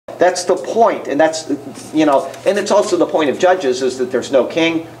That's the point, and that's, you know, and it's also the point of Judges is that there's no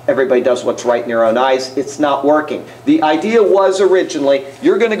king. Everybody does what's right in their own eyes. It's not working. The idea was originally,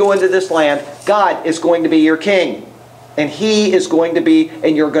 you're going to go into this land, God is going to be your king, and He is going to be,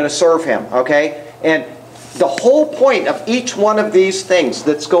 and you're going to serve Him, okay? And the whole point of each one of these things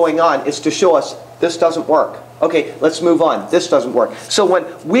that's going on is to show us this doesn't work. Okay, let's move on. This doesn't work. So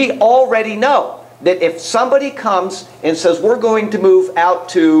when we already know that if somebody comes and says, we're going to move out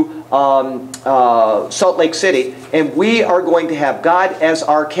to Salt Lake City, and we are going to have God as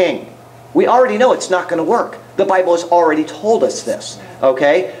our king, we already know it's not going to work. The Bible has already told us this,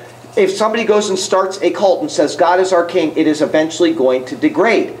 okay? If somebody goes and starts a cult and says, God is our king, it is eventually going to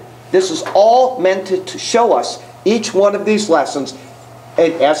degrade. This is all meant to show us each one of these lessons.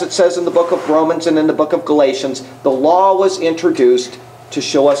 And as it says in the book of Romans and in the book of Galatians, the law was introduced to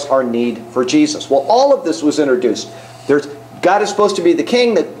show us our need for Jesus. Well, all of this was introduced. God is supposed to be the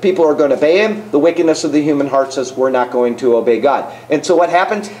king, that people are going to obey Him. The wickedness of the human heart says we're not going to obey God. And so what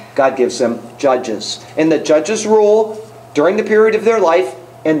happens? God gives them judges. And the judges rule during the period of their life,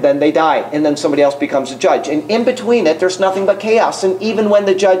 and then they die. And then somebody else becomes a judge. And in between it, there's nothing but chaos. And even when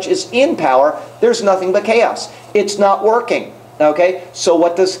the judge is in power, there's nothing but chaos. It's not working. Okay? So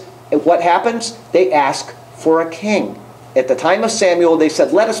what happens? They ask for a king. At the time of Samuel, they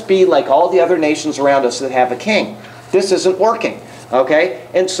said, let us be like all the other nations around us that have a king. This isn't working. Okay?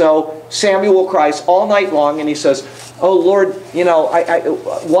 And so Samuel cries all night long, and he says, oh Lord, you know,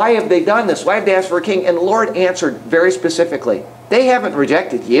 why have they done this? Why have they asked for a king? And the Lord answered very specifically, they haven't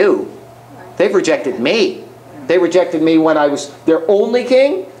rejected you. They've rejected me. They rejected me when I was their only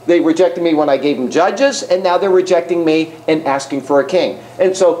king. They rejected me when I gave them judges, and now they're rejecting me and asking for a king.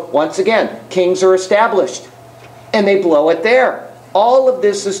 And so, once again, kings are established, and they blow it there. All of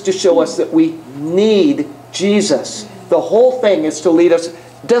this is to show us that we need Jesus. The whole thing is to lead us.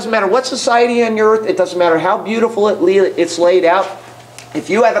 It doesn't matter what society on earth, it doesn't matter how beautiful it's laid out. If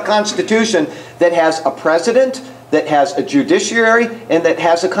you have a constitution that has a president, that has a judiciary, and that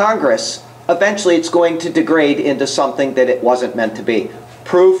has a Congress, eventually it's going to degrade into something that it wasn't meant to be.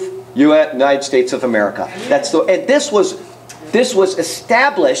 Proof, United States of America. And this was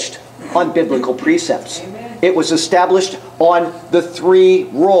established on biblical precepts. It was established on the three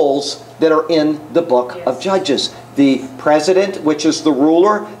roles that are in the book of Judges. The president, which is the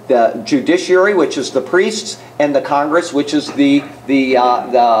ruler, the judiciary, which is the priests, and the Congress, which is the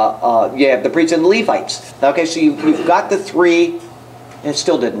priests and the Levites. Okay, so you've got the three, and it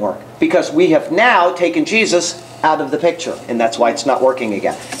still didn't work. Because we have now taken Jesus out of the picture, and that's why it's not working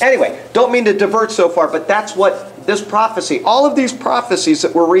again. Anyway, don't mean to divert so far, but that's what this prophecy, all of these prophecies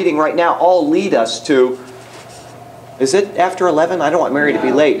that we're reading right now, all lead us to. Is it after 11? I don't want Mary to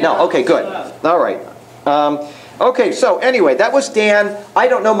be late. No, okay, good. All right. Okay, so anyway, that was Dan. I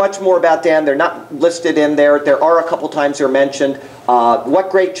don't know much more about Dan. They're not listed in there. There are a couple times they're mentioned. What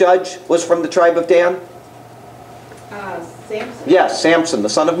great judge was from the tribe of Dan? Samson. Yes, Samson, the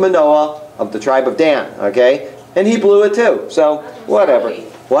son of Manoah of the tribe of Dan. Okay, and he blew it too. So whatever. Shocking.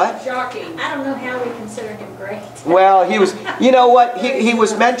 What? Shocking. I don't know how we consider him great. Well, he was. You know what? He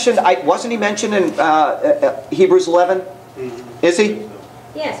was mentioned. Wasn't he mentioned in Hebrews 11? Is he?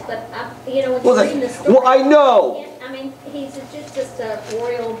 Yes, but you know when you're reading the story. Well, I know. I mean, he's just a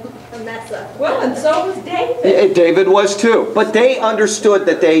royal mess up. Well, and so was David. David was too. But they understood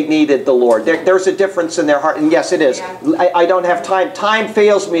that they needed the Lord. There's a difference in their heart. And yes, it is. Yeah. I don't have time. Time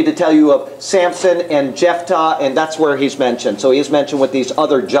fails me to tell you of Samson and Jephthah, and that's where he's mentioned. So he is mentioned with these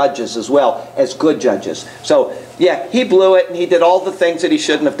other judges as well as good judges. So, yeah, he blew it, and he did all the things that he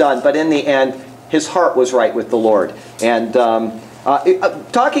shouldn't have done. But in the end, his heart was right with the Lord. And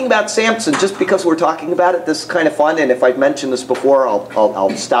talking about Samson, just because we're talking about it, this is kind of fun, and if I've mentioned this before, I'll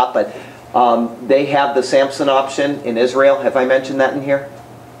stop, but they have the Samson option in Israel. Have I mentioned that in here?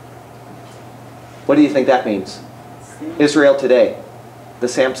 What do you think that means? Israel today, the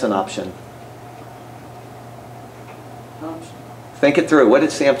Samson option. Think it through. What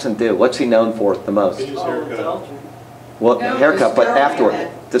did Samson do? What's he known for the most? Well, haircut, but afterward.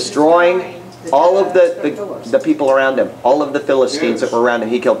 Destroying all of the people around him, all of the Philistines that were around him.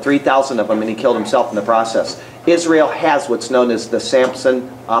 He killed 3,000 of them, and he killed himself in the process. Israel has what's known as the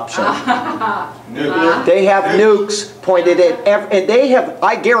Samson option. They have nukes pointed at, and they have,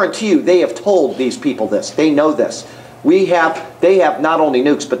 I guarantee you, they have told these people this. They know this. They have not only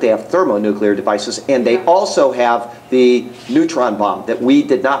nukes, but they have thermonuclear devices, and they also have the neutron bomb that we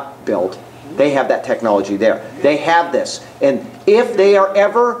did not build. They have that technology there. They have this. And if they are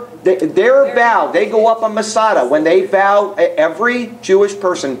ever, their vow, they go up on Masada. When they vow, every Jewish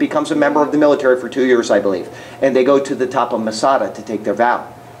person becomes a member of the military for 2 years, I believe. And they go to the top of Masada to take their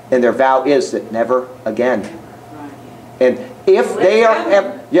vow. And their vow is that never again. And if they are,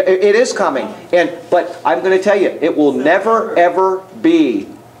 yeah, it is coming. But I'm going to tell you, it will never ever be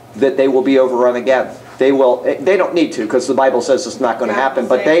that they will be overrun again. They will. They don't need to, because the Bible says it's not going to happen.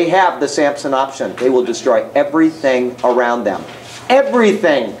 But they have the Samson option. They will destroy everything around them.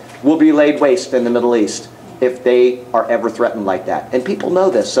 Everything will be laid waste in the Middle East if they are ever threatened like that. And people know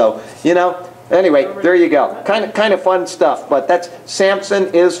this. So, you know, anyway, there you go. Kind of fun stuff. But that's,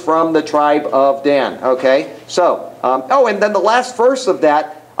 Samson is from the tribe of Dan. Okay? So, oh, and then the last verse of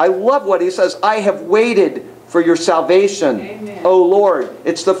that, I love what he says. I have waited for your salvation, Amen. O Lord.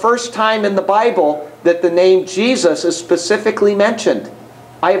 It's the first time in the Bible that the name Jesus is specifically mentioned.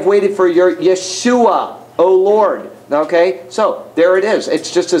 I have waited for your Yeshua, O Lord. Okay? So, there it is.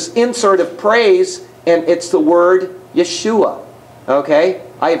 It's just this insert of praise, and it's the word Yeshua. Okay?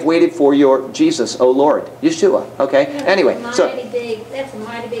 I have waited for your Jesus, O Lord. Yeshua. Okay? Anyway, so... That's a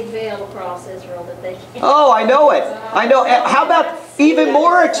mighty big veil across Israel that they... Oh, I know it. I know. How about even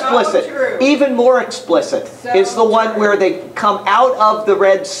more explicit? Even more explicit is the one where they come out of the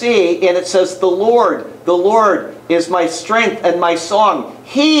Red Sea, and it says, the Lord is my strength and my song.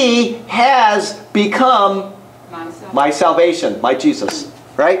 He has become my salvation, my Jesus.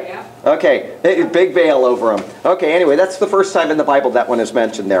 Right? Yeah. Okay, big veil over him. Okay, anyway, that's the first time in the Bible that one is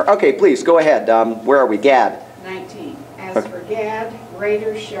mentioned there. Okay, please, go ahead. Where are we? Gad. 19. As for Gad,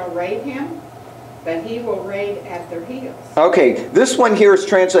 raiders shall raid him, but he will raid at their heels. Okay, this one here is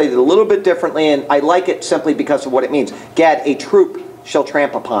translated a little bit differently, and I like it simply because of what it means. Gad, a troop shall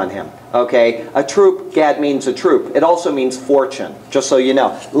tramp upon him. Okay, a troop, Gad means a troop. It also means fortune, just so you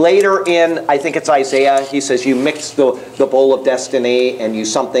know. Later in, I think it's Isaiah, he says you mix the bowl of destiny and you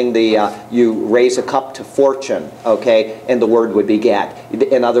you raise a cup to fortune, okay, and the word would be Gad.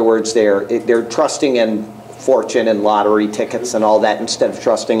 In other words, they're trusting in fortune and lottery tickets and all that instead of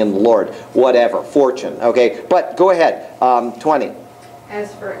trusting in the Lord. Whatever, fortune, okay. But go ahead, 20.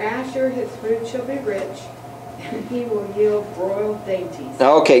 As for Asher, his food shall be rich, and he will yield broiled dainties.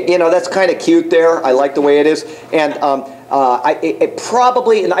 Okay, you know, that's kind of cute there. I like the way it is. And it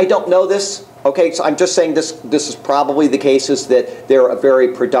probably, and I don't know this, okay, so I'm just saying this is probably the case, is that they're a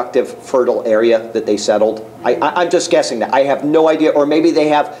very productive, fertile area that they settled. I'm just guessing that. I have no idea. Or maybe they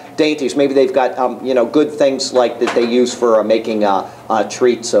have dainties. Maybe they've got, you know, good things like that they use for making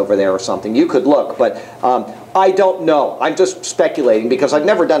treats over there or something. You could look, but I don't know. I'm just speculating because I've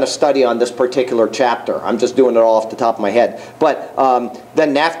never done a study on this particular chapter. I'm just doing it all off the top of my head. But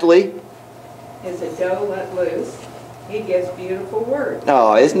then Naphtali is a doe let loose. He gives beautiful words.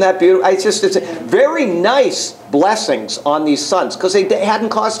 Oh, isn't that beautiful? It's very nice blessings on these sons because they hadn't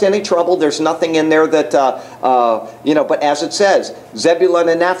caused any trouble. There's nothing in there that, you know, but as it says, Zebulun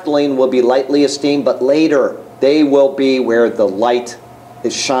and Naphtali will be lightly esteemed, but later they will be where the light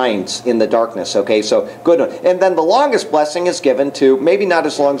shines in the darkness. Okay, so good. And then the longest blessing is given to, maybe not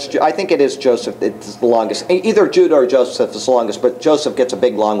as long as, I think it is Joseph, it's the longest. Either Judah or Joseph is the longest, but Joseph gets a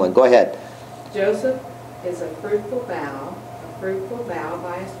big long one. Go ahead. Joseph is a fruitful bough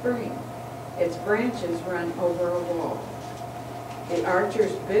by a spring. Its branches run over a wall. The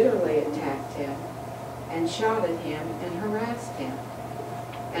archers bitterly attacked him and shot at him and harassed him.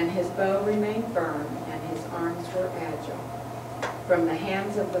 And his bow remained firm and his arms were agile. From the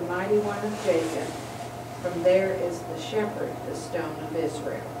hands of the mighty one of Jacob, from there is the shepherd, the stone of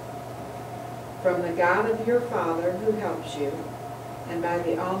Israel. From the God of your father who helps you, and by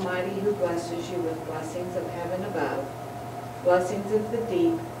the Almighty who blesses you with blessings of heaven above, blessings of the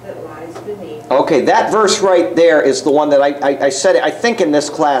deep that lies beneath. Okay, that verse right there is the one that I said, I think in this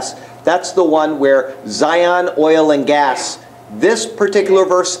class, that's the one where Zion, oil, and gas, this particular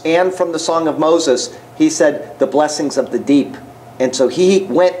verse and from the Song of Moses, he said the blessings of the deep. And so he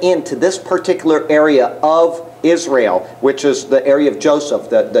went into this particular area of Israel, which is the area of Joseph,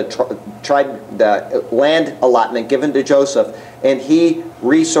 the land allotment given to Joseph, and he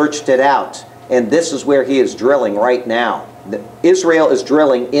researched it out. And this is where he is drilling right now. Israel is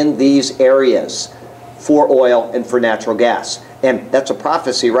drilling in these areas for oil and for natural gas. And that's a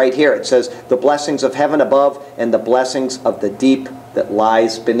prophecy right here. It says, the blessings of heaven above and the blessings of the deep that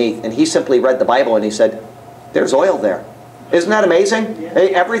lies beneath. And he simply read the Bible and he said, there's oil there. Isn't that amazing? Yeah.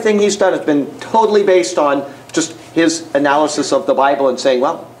 Everything he's done has been totally based on just his analysis of the Bible and saying,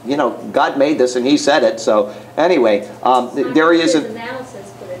 well, you know, God made this and he said it. So anyway, there he is. It's his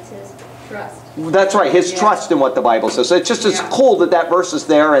analysis, but it's his trust. That's right, his trust in what the Bible says. So it's just it's cool that that verse is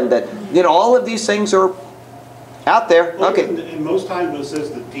there and that, you know, all of these things are out there. Well, okay. And most times it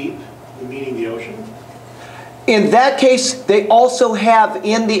says the deep, meaning the ocean. In that case, they also have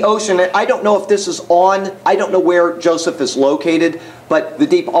in the ocean, and I don't know if this is on, I don't know where Joseph is located, but the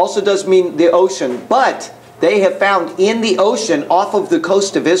deep also does mean the ocean. But they have found in the ocean off of the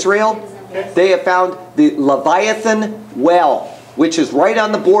coast of Israel, they have found the Leviathan well, which is right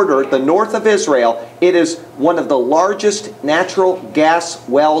on the border, the north of Israel. It is one of the largest natural gas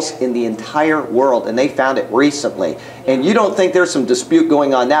wells in the entire world, and they found it recently. And you don't think there's some dispute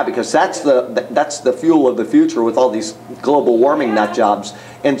going on now, because that's the fuel of the future with all these global warming nut jobs.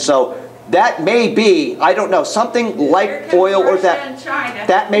 And so that may be, I don't know, something like oil or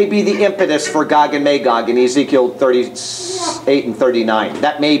that may be the impetus for Gog and Magog in Ezekiel 38 and 39.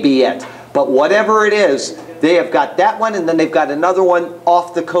 That may be it. But whatever it is, they have got that one, and then they've got another one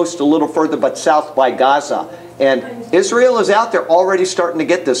off the coast a little further, but south by Gaza. And Israel is out there already starting to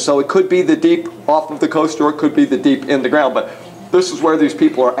get this, so it could be the deep off of the coast, or it could be the deep in the ground. But this is where these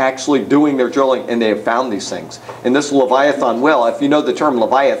people are actually doing their drilling, and they have found these things. And this Leviathan well, if you know the term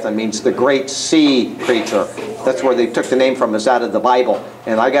Leviathan, means the great sea creature. That's where they took the name from, is out of the Bible.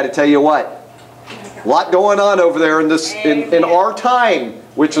 And I got to tell you what, a lot going on over there in this in our time,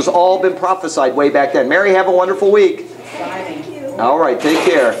 which has all been prophesied way back then. Mary, have a wonderful week. Thank you. All right, take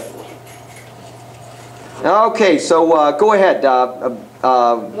care. Okay, so go ahead.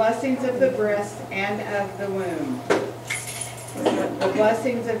 Blessings of the breast and of the womb. The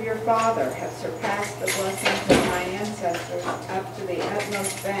blessings of your father have surpassed the blessings of my ancestors up to the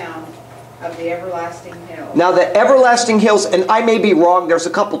utmost bound of the everlasting hills. Now the everlasting hills, and I may be wrong, there's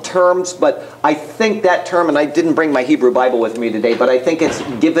a couple terms, but I think that term, and I didn't bring my Hebrew Bible with me today, but I think it's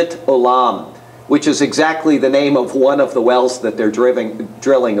Givat Olam, which is exactly the name of one of the wells that they're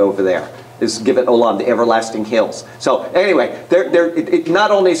drilling over there. Is Givat Olam, the everlasting hills. So anyway,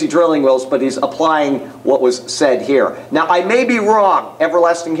 not only is he drilling wells, but he's applying what was said here. Now I may be wrong,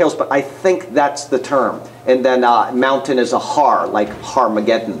 everlasting hills, but I think that's the term. And then mountain is a har, like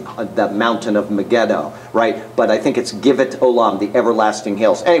Harmageddon, the mountain of Megiddo, right? But I think it's Givat Olam, the everlasting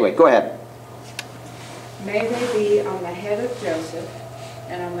hills. Anyway, go ahead. May they be on the head of Joseph,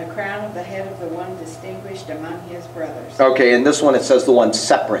 and on the crown of the head of the one distinguished among his brothers. Okay, and this one it says the one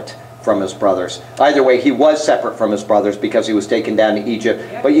separate from his brothers. Either way, he was separate from his brothers because he was taken down to Egypt.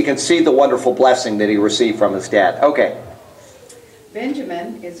 Yep. But you can see the wonderful blessing that he received from his dad. Okay.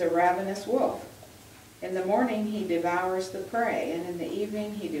 Benjamin is a ravenous wolf. In the morning he devours the prey, and in the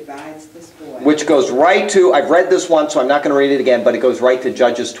evening he divides the spoil. Which goes right to, I've read this one, so I'm not going to read it again, but it goes right to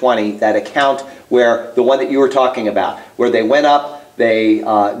Judges 20, that account where, the one that you were talking about, where they went up, they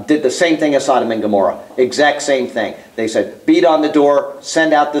did the same thing as Sodom and Gomorrah. Exact same thing. They said, beat on the door,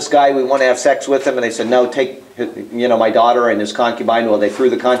 send out this guy, we want to have sex with him. And they said, no, take my daughter and his concubine. Well, they threw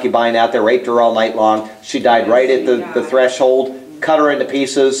the concubine out there, raped her all night long. She died right at the threshold, cut her into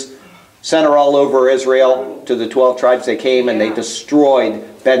pieces, sent her all over Israel to the 12 tribes. They came and they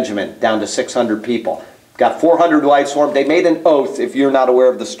destroyed Benjamin down to 600 people. Got 400 wives for him. They made an oath, if you're not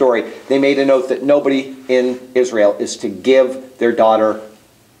aware of the story, they made an oath that nobody in Israel is to give their daughter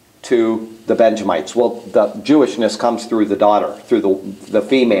to the Benjamites. Well, the Jewishness comes through the daughter, through the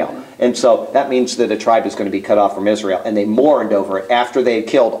female. And so that means that a tribe is going to be cut off from Israel. And they mourned over it after they had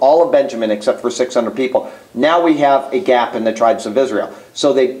killed all of Benjamin except for 600 people. Now we have a gap in the tribes of Israel.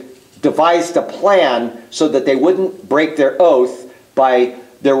 So they devised a plan so that they wouldn't break their oath by,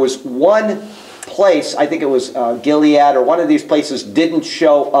 there was one place, I think it was Gilead or one of these places, didn't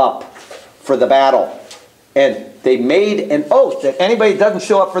show up for the battle. And they made an oath that anybody who doesn't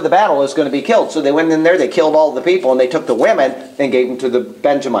show up for the battle is going to be killed. So they went in there, they killed all the people, and they took the women and gave them to the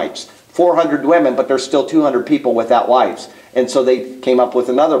Benjamites. 400 women, but there's still 200 people without wives. And so they came up with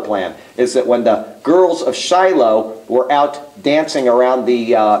another plan, is that when the girls of Shiloh were out dancing around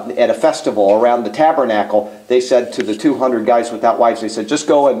at a festival around the tabernacle, they said to the 200 guys without wives, they said, just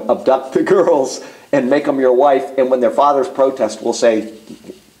go and abduct the girls and make them your wife, and when their fathers protest, we'll say,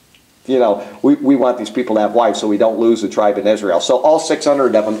 we want these people to have wives so we don't lose the tribe in Israel. So all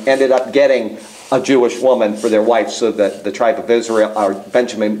 600 of them ended up getting a Jewish woman for their wife so that the tribe of Israel, or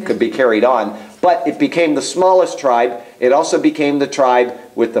Benjamin, could be carried on. But it became the smallest tribe. It also became the tribe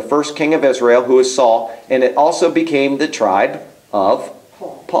with the first king of Israel, who is Saul. And it also became the tribe of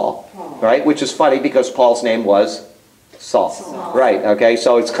Paul. Right? Which is funny because Paul's name was Saul. Right, okay?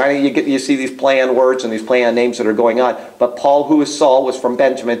 So it's kind of, you see these play on words and these play on names that are going on. But Paul, who is Saul, was from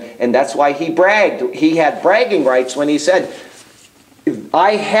Benjamin. And that's why he bragged. He had bragging rights when he said,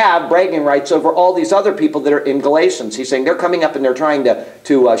 I have bragging rights over all these other people that are in Galatians. He's saying they're coming up and they're trying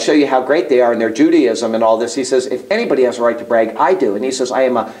to show you how great they are in their Judaism and all this. He says, if anybody has a right to brag, I do. And he says, I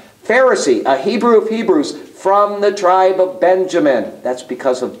am a Pharisee, a Hebrew of Hebrews from the tribe of Benjamin. That's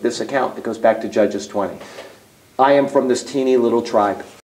because of this account that goes back to Judges 20. I am from this teeny little tribe.